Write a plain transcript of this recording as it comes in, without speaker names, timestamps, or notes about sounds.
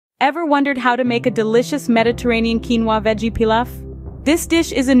Ever wondered how to make a delicious Mediterranean quinoa veggie pilaf? This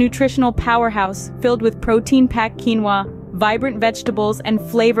dish is a nutritional powerhouse filled with protein-packed quinoa, vibrant vegetables, and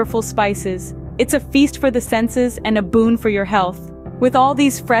flavorful spices. It's a feast for the senses and a boon for your health. With all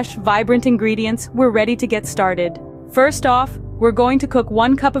these fresh, vibrant ingredients, we're ready to get started. First off, we're going to cook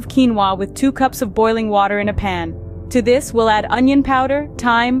 1 cup of quinoa with 2 cups of boiling water in a pan. To this, we'll add onion powder,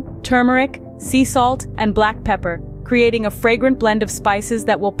 thyme, turmeric, sea salt, and black pepper, creating a fragrant blend of spices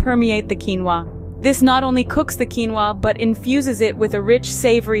that will permeate the quinoa. This not only cooks the quinoa, but infuses it with a rich,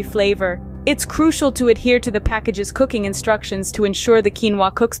 savory flavor. It's crucial to adhere to the package's cooking instructions to ensure the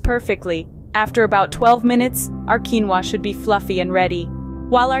quinoa cooks perfectly. After about 12 minutes, our quinoa should be fluffy and ready.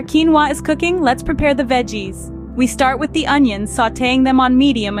 While our quinoa is cooking, let's prepare the veggies. We start with the onions, sautéing them on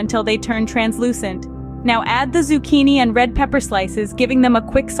medium until they turn translucent. Now add the zucchini and red pepper slices, giving them a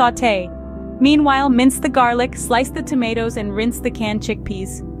quick sauté. Meanwhile, mince the garlic, slice the tomatoes, and rinse the canned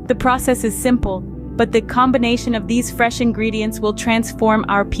chickpeas. The process is simple, but the combination of these fresh ingredients will transform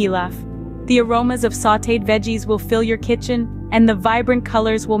our pilaf. The aromas of sautéed veggies will fill your kitchen, and the vibrant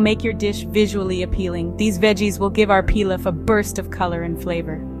colors will make your dish visually appealing. These veggies will give our pilaf a burst of color and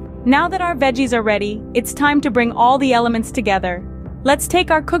flavor. Now that our veggies are ready, it's time to bring all the elements together. Let's take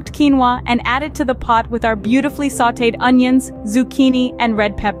our cooked quinoa and add it to the pot with our beautifully sautéed onions, zucchini, and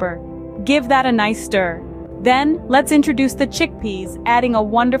red pepper. Give that a nice stir. Then, let's introduce the chickpeas, adding a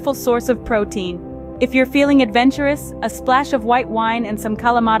wonderful source of protein. If you're feeling adventurous, a splash of white wine and some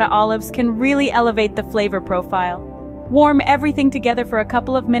Kalamata olives can really elevate the flavor profile. Warm everything together for a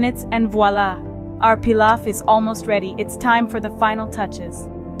couple of minutes and voila! Our pilaf is almost ready. It's time for the final touches.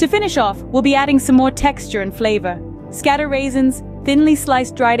 To finish off, we'll be adding some more texture and flavor. Scatter raisins, thinly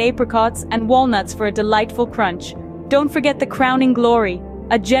sliced dried apricots, and walnuts for a delightful crunch. Don't forget the crowning glory,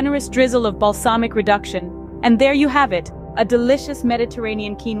 a generous drizzle of balsamic reduction. And there you have it, a delicious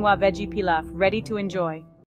Mediterranean quinoa veggie pilaf ready to enjoy.